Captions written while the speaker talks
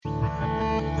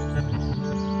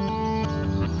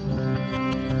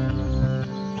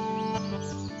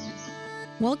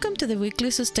Welcome to the weekly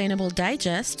Sustainable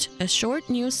Digest, a short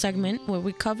news segment where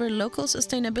we cover local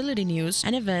sustainability news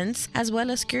and events, as well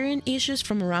as current issues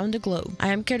from around the globe. I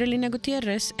am Carolina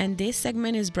Gutierrez, and this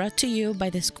segment is brought to you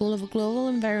by the School of Global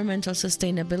Environmental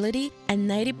Sustainability and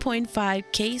 90.5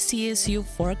 KCSU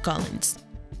Fort Collins.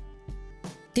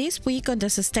 This week on the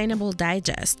Sustainable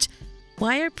Digest,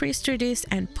 why are treaties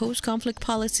and post-conflict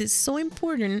policies so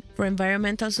important for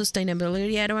environmental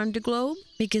sustainability around the globe?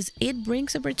 Because it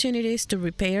brings opportunities to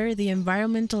repair the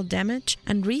environmental damage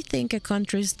and rethink a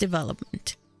country's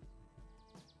development.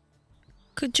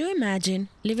 Could you imagine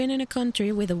living in a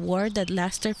country with a war that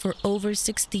lasted for over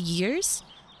 60 years?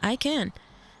 I can.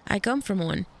 I come from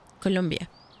one, Colombia.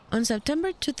 On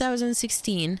September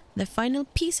 2016, the final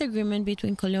peace agreement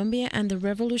between Colombia and the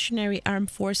Revolutionary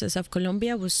Armed Forces of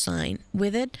Colombia was signed.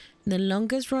 With it, the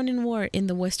longest-running war in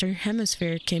the Western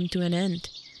Hemisphere came to an end.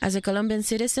 As a Colombian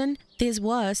citizen, this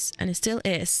was, and still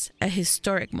is, a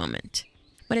historic moment.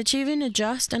 But achieving a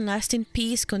just and lasting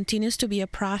peace continues to be a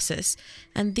process,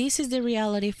 and this is the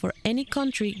reality for any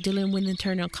country dealing with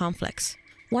internal conflicts.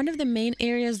 One of the main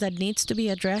areas that needs to be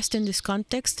addressed in this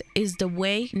context is the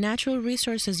way natural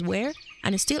resources were,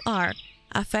 and still are,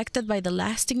 affected by the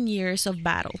lasting years of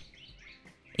battle.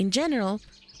 In general,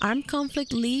 armed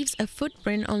conflict leaves a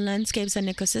footprint on landscapes and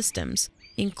ecosystems,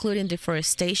 including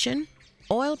deforestation,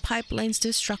 oil pipelines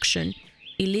destruction,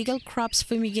 illegal crops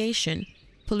fumigation,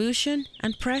 pollution,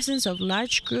 and presence of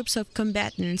large groups of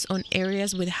combatants on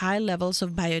areas with high levels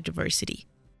of biodiversity.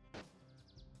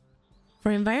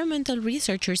 For environmental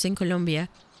researchers in Colombia,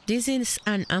 this is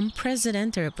an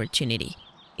unprecedented opportunity.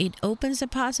 It opens the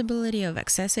possibility of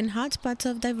accessing hotspots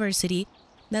of diversity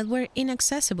that were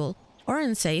inaccessible or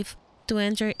unsafe to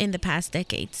enter in the past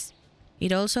decades.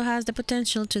 It also has the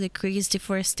potential to decrease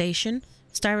deforestation,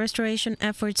 start restoration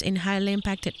efforts in highly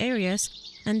impacted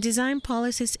areas, and design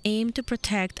policies aimed to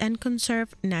protect and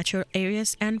conserve natural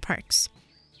areas and parks.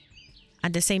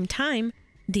 At the same time,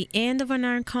 the end of an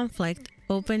armed conflict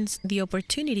opens the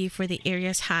opportunity for the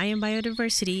areas high in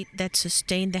biodiversity that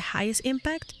sustain the highest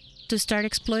impact to start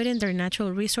exploiting their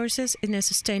natural resources in a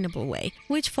sustainable way,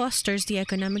 which fosters the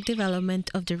economic development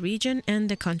of the region and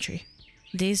the country.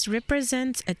 This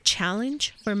represents a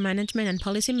challenge for management and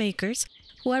policymakers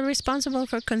who are responsible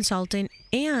for consulting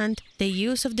and the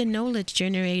use of the knowledge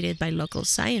generated by local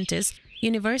scientists,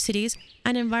 universities,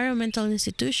 and environmental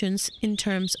institutions in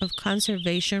terms of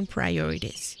conservation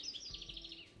priorities.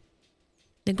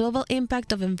 The global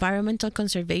impact of environmental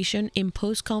conservation in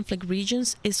post-conflict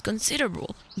regions is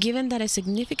considerable, given that a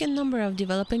significant number of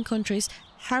developing countries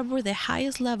harbor the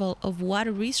highest level of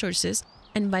water resources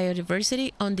and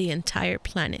biodiversity on the entire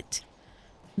planet.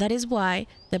 That is why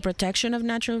the protection of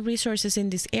natural resources in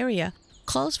this area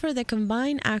calls for the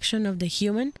combined action of the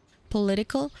human,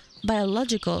 political,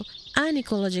 biological, and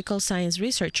ecological science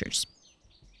researchers.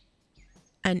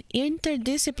 An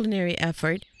interdisciplinary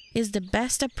effort is the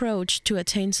best approach to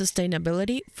attain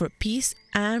sustainability for peace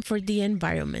and for the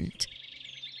environment.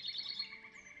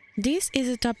 This is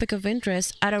a topic of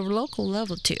interest at a local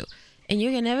level too, and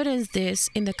you can evidence this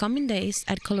in the coming days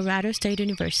at Colorado State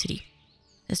University.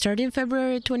 Starting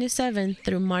February 27th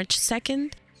through March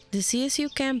 2nd, the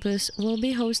CSU campus will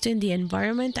be hosting the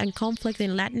Environment and Conflict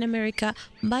in Latin America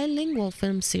bilingual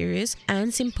film series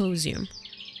and symposium.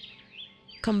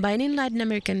 Combining Latin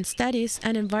American studies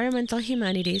and environmental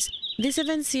humanities, this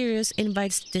event series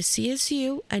invites the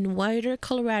CSU and wider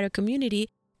Colorado community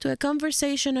to a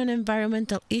conversation on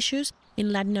environmental issues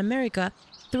in Latin America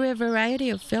through a variety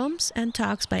of films and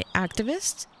talks by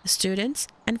activists, students,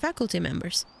 and faculty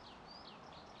members.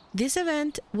 This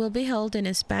event will be held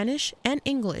in Spanish and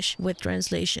English with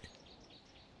translation.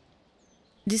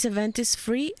 This event is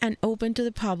free and open to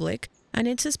the public, and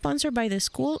it's sponsored by the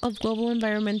School of Global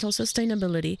Environmental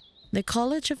Sustainability, the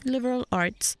College of Liberal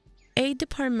Arts, 8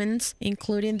 departments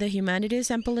including the Humanities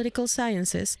and Political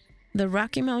Sciences, the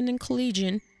Rocky Mountain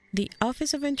Collegian, the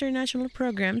Office of International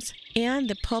Programs, and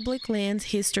the Public Lands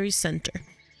History Center.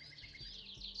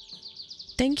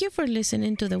 Thank you for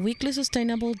listening to the weekly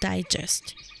Sustainable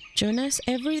Digest. Join us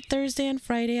every Thursday and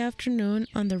Friday afternoon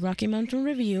on the Rocky Mountain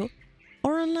Review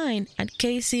or online at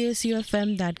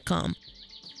kcsufm.com.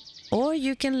 Or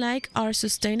you can like our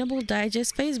Sustainable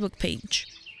Digest Facebook page.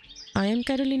 I am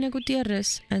Carolina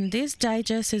Gutierrez, and this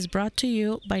digest is brought to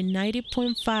you by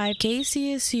 90.5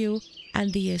 KCSU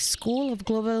and the School of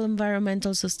Global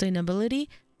Environmental Sustainability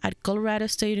at Colorado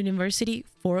State University,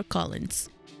 Fort Collins.